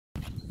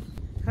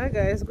Hi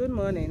guys, good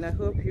morning. I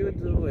hope you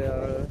do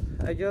well.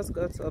 I just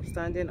got up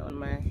standing on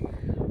my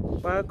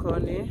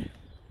balcony.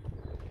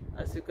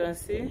 As you can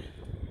see,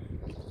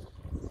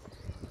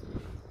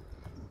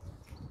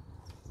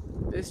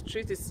 the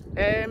street is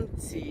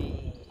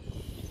empty,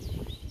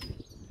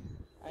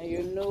 and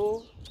you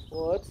know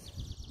what?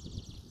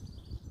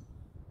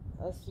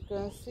 As you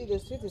can see, the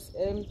street is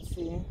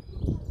empty,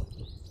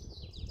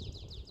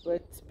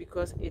 but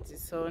because it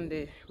is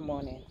Sunday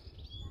morning,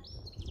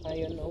 and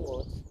you know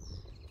what?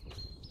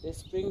 The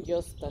spring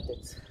just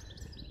started.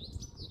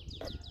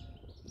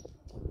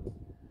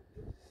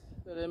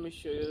 So let me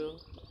show you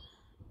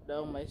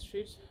down my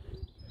street.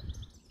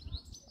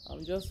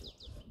 I'm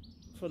just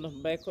in front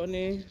of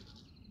balcony,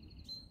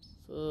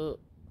 so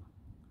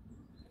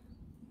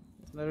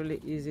it's not really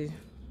easy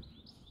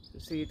to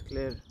see it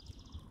clear.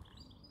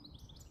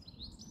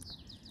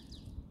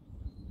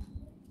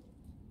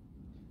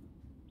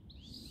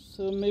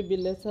 So maybe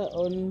later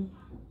on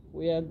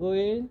we are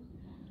going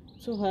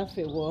to have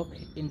a walk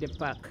in the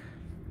park.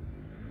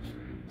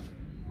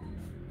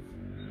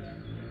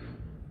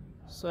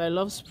 So I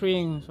love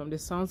spring from the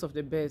sounds of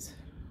the birds.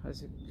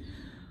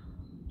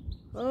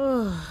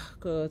 Oh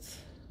God,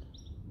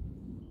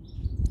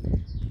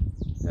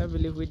 I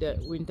believe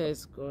winter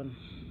is gone,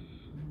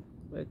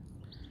 but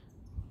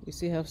you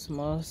still have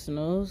small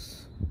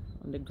snows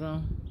on the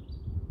ground.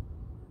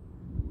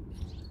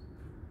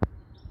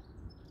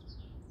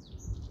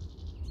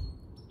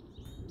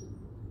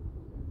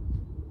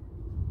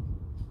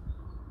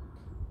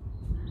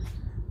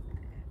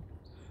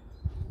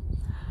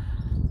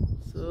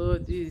 So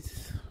this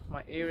is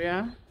my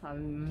area,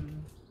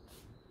 and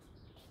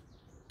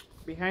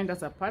behind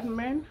that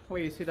apartment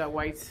where you see that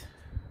white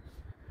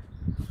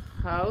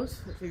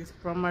house, I think it's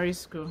primary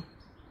school.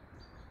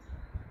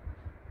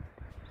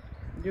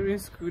 During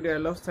school day, I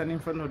love standing in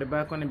front of the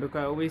balcony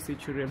because I always see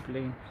children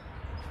playing.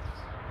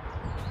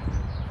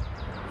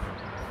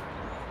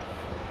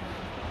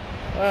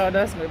 Wow,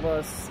 that's my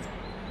boss.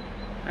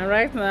 And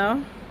right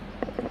now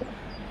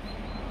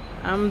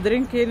I'm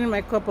drinking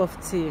my cup of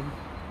tea.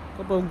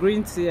 Cup of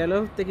green tea. I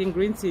love taking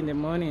green tea in the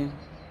morning.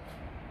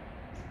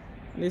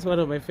 This is one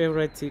of my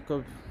favorite tea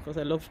cups because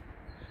I love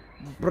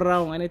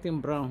brown, anything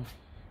brown.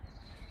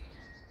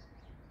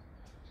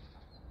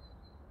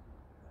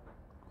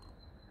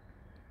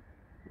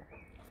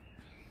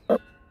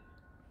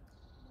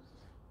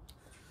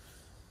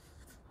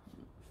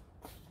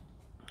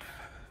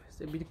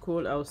 It's a bit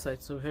cold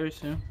outside, so very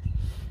soon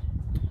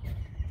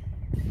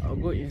I'll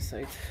go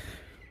inside.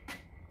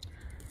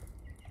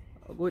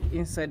 I'll go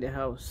inside the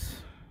house.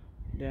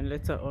 Then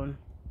later on,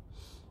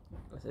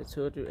 as I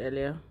told you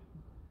earlier,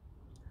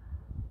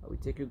 I will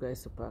take you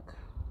guys to park.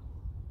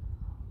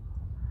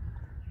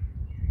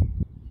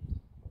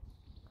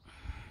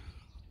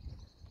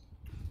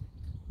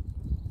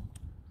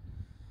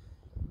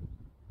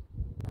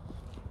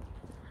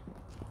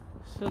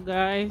 So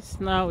guys,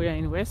 now we are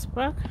in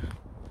Westpark.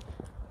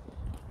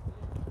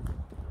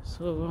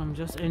 So I'm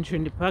just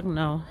entering the park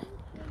now,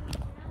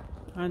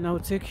 and I'll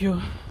take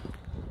you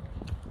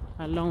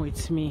along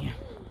with me.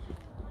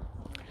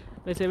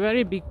 It's a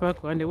very big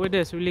park and the weather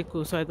is really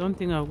cool, so I don't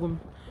think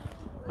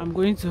I'm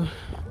going to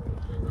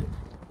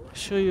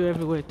show you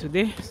everywhere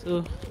today.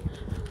 So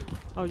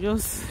I'll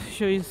just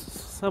show you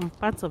some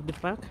parts of the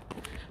park,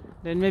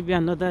 then maybe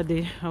another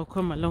day I'll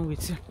come along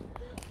with you.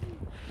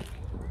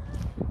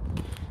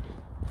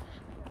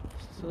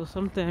 So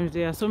sometimes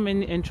there are so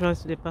many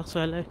entrances to the park,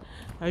 so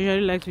I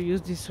usually like to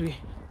use this way.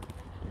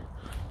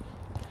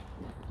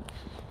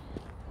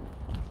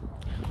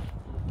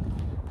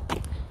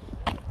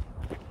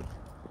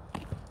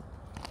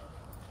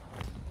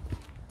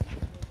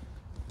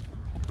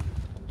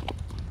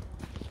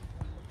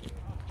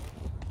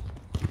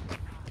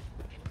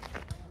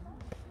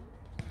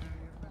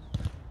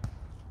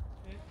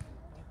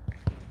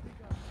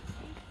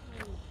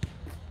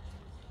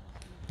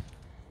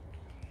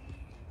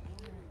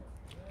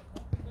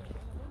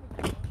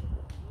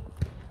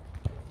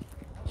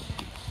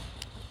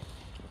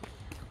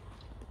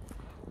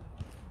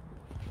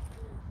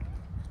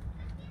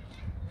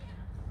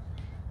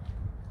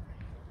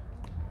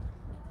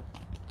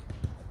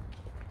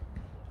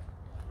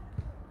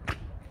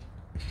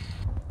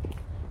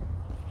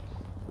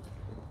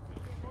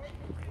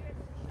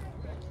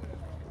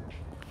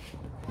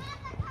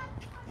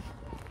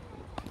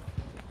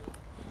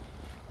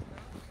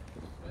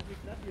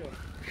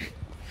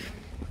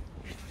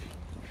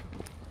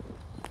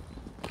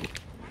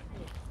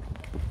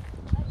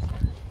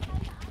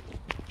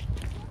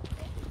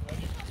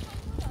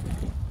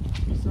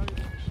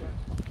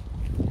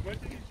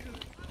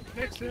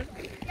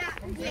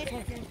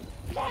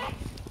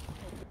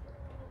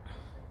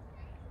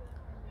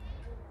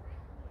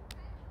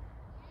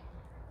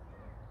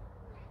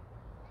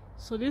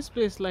 So this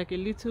place is like a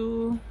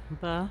little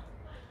bar.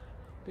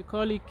 They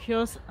call it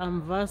COCO'S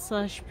and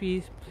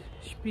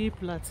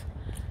Spielplatz.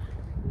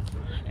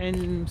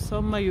 And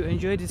summer you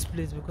enjoy this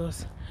place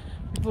because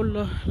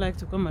people like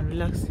to come and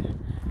relax.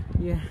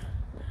 Yeah,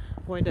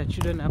 while the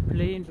children are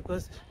playing,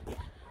 because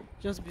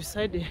just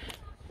beside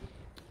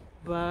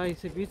but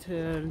it's a bit.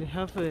 They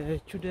have a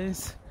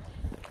children's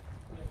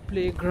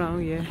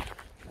playground here,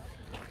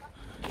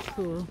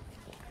 so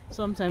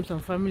sometimes some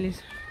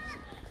families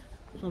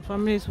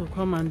will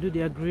come and do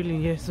their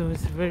grilling here. So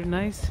it's very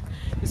nice.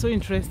 It's so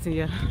interesting,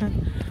 yeah,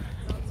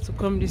 to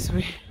come this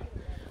way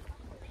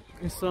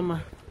in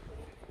summer.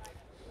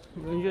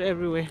 You enjoy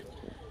everywhere.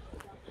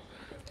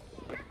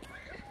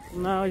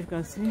 Now you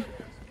can see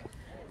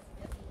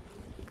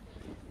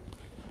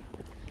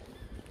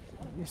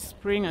it's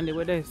spring and the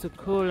weather is so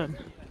cold, and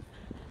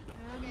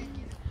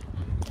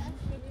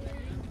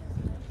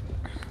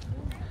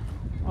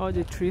all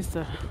the trees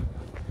are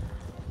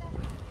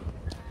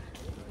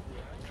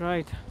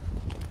dried.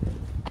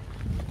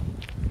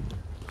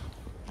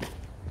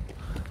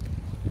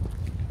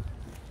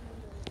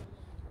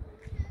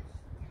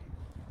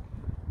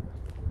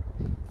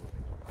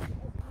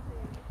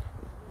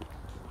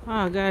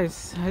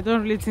 Guys, I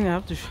don't really think I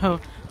have to show.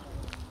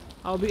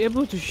 I'll be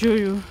able to show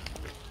you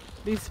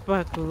this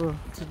park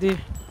today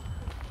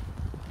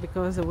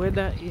because the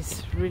weather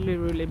is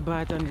really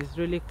bad and it's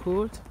really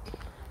cold,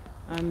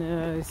 and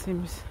it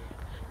seems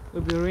it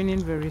will be raining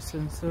very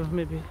soon, so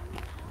maybe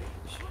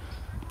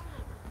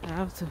I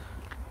have to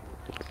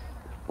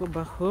go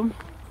back home.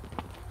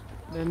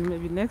 Then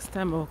maybe next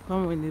time I'll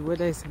come when the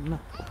weather is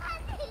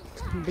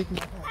a bit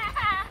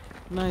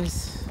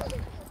nice,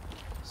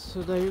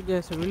 so that you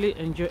guys really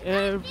enjoy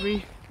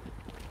everywhere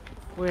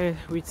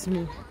with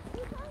me.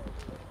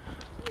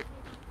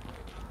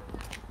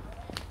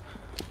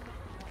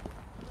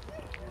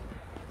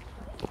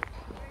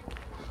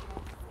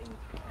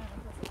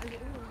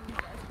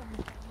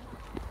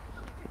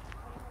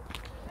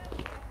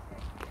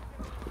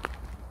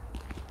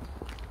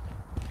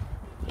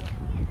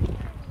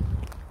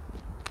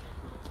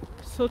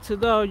 So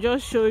today I'll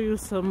just show you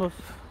some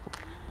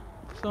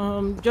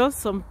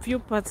few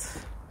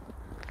parts.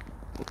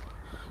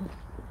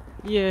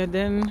 Yeah,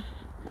 then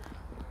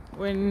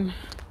when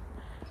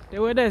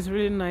the weather is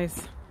really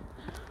nice,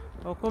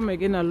 I'll come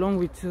again along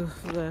with you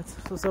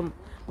because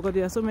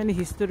there are so many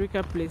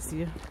historical places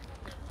here.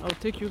 I'll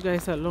take you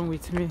guys along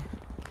with me.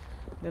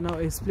 Then I'll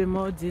explain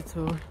more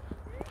detail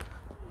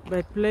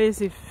by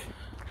place. If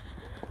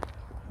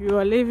you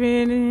are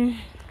living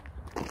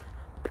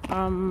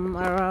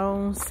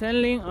around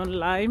selling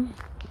online,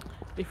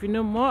 if you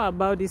know more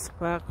about this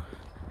park,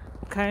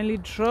 kindly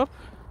drop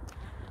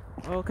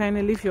or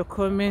kindly leave your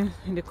comment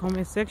in the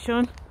comment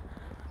section.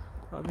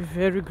 I'll be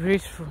very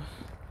grateful.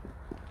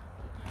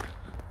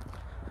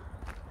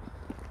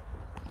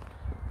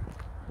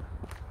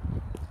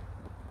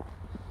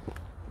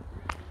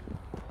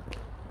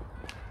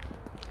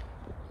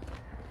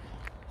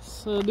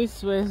 So this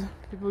is where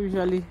people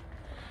usually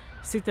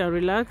sit and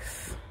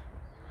relax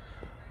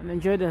and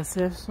enjoy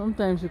themselves.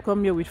 Sometimes you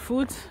come here with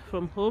food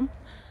from home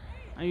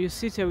and you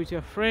sit here with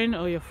your friend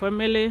or your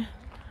family.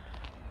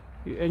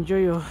 You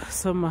enjoy your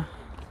summer.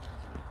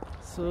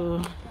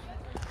 So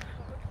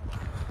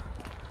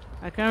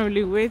I can't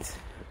really wait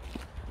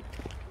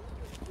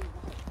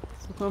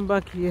to come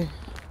back here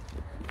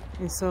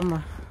in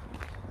summer.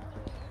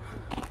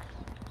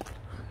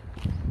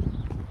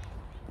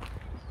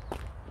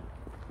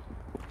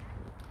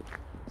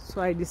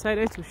 So I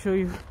decided to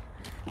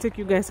take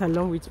you guys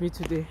along with me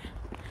today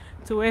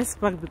to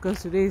Westpark,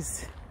 because today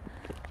is,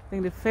 I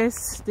think, the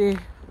first day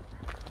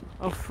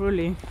of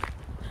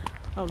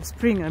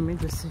spring, I mean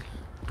to say.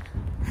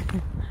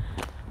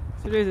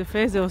 Today is the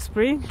first day of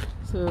spring,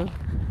 so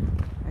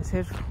I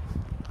said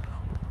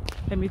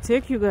let me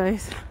take you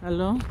guys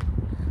along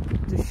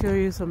to show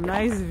you some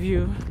nice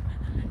view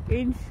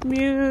in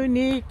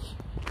Munich,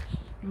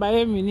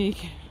 Bayern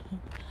Munich.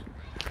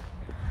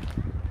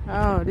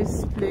 Oh,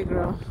 this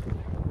playground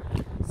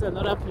is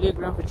another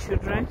playground for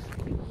children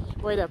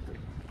where the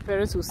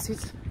parents will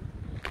sit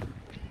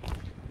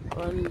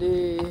on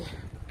the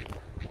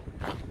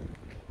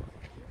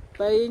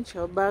bench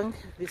or bank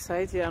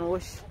beside here and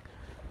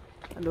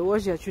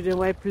watch their children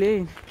while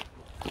playing.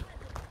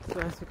 So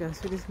as you can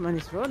see, this man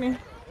is running.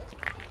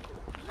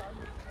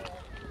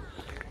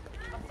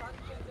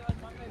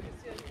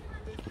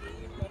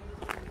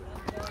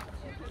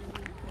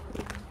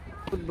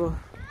 Football.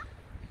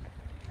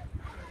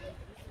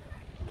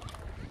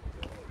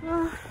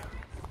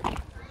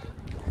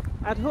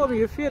 At home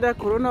you feel that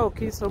corona will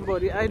kill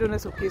somebody,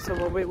 idleness will kill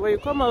somebody, but when you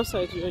come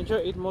outside you enjoy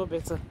it more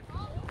better,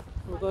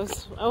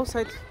 because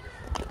outside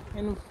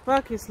in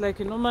park is like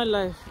a normal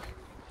life.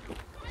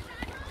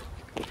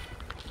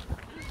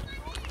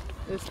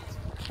 It's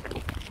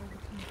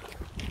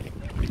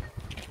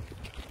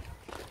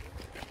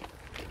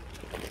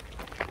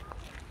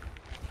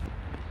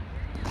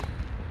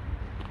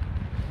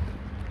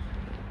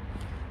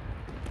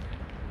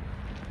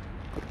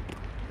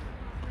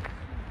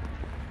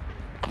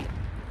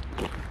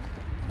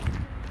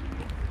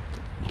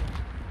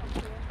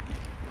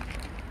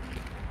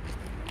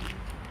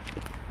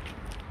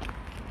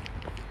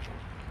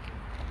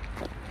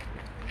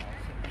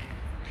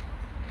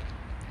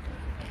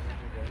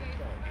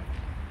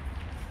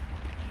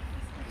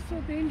so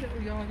dangerous.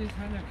 Ja, das ist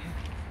halt okay.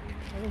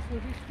 Aber so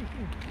richtig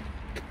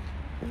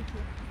gut. We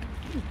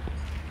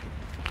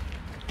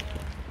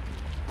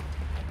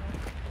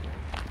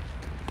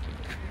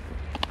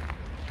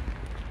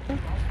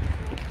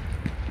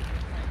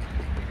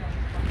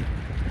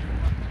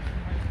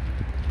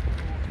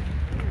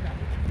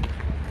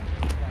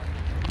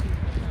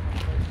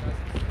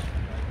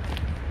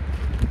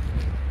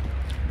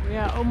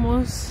are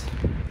almost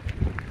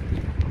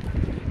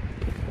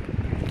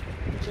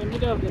in the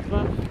middle of the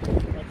park.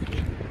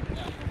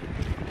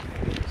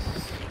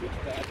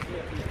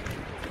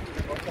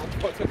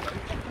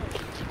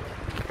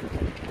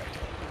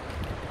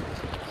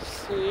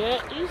 So here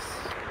is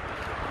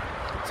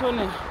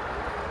Tony.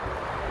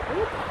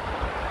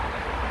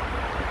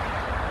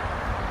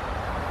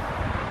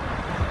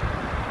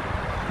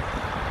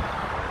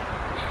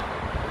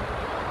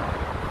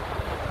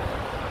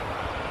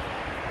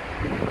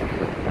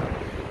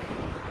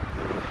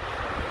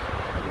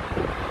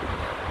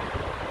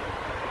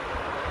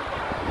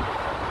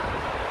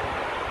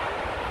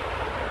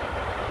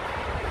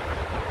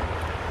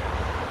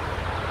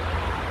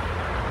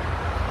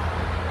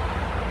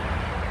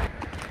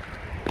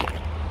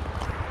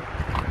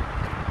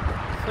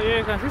 So here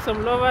you can see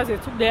some lovers. They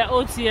took their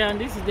oats here, and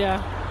this is their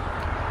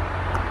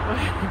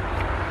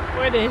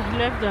where they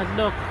left that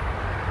dog.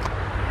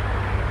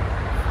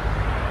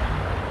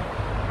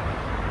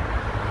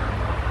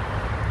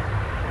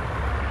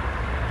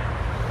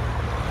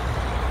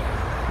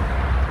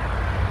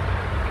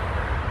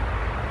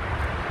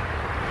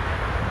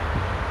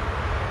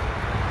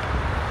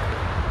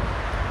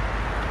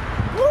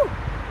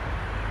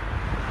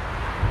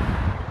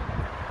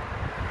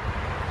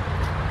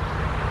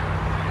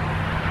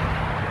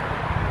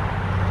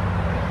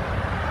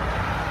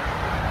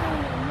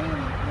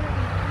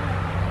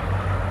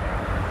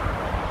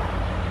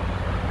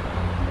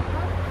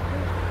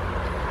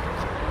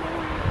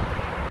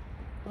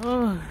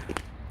 Oh,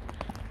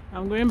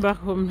 I'm going back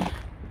home.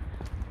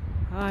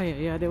 Ah,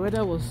 yeah, the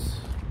weather was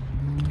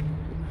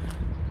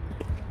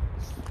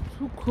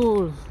too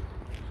cold,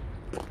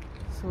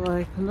 so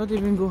I could not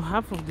even go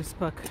half of this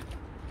park.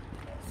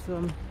 So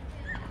I'm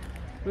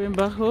going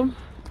back home.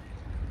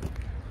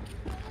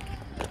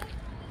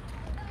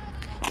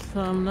 So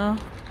I'm now.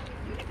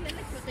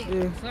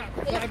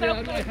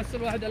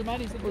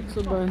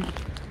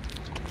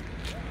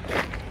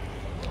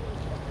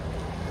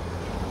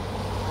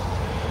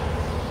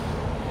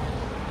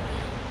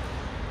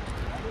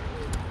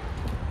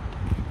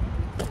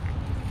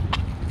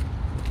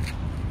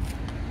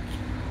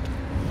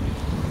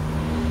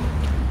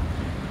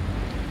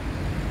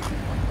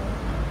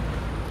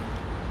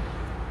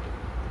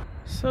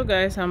 So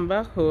guys, I'm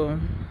back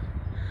home.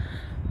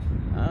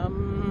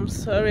 I'm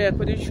sorry I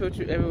couldn't show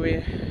you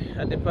everywhere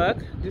at the park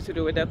due to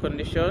the weather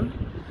condition.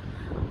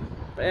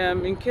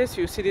 In case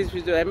you see this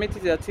video, I made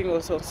it, I think it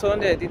was on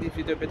Sunday I did this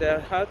video, but I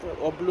had to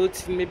upload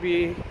it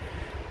maybe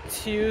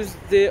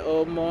Tuesday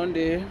or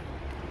Monday.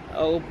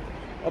 I'll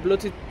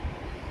upload it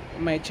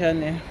on my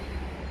channel.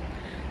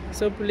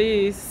 So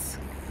please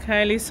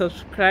kindly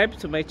subscribe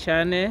to my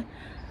channel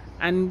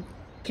and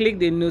click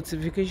the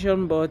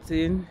notification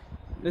button,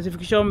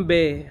 notification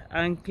bell,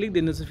 and click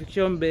the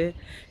notification bell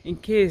in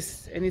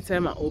case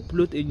anytime I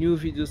upload a new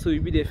video, so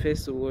you'll be the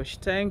first to watch.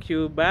 Thank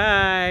you.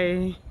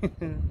 Bye.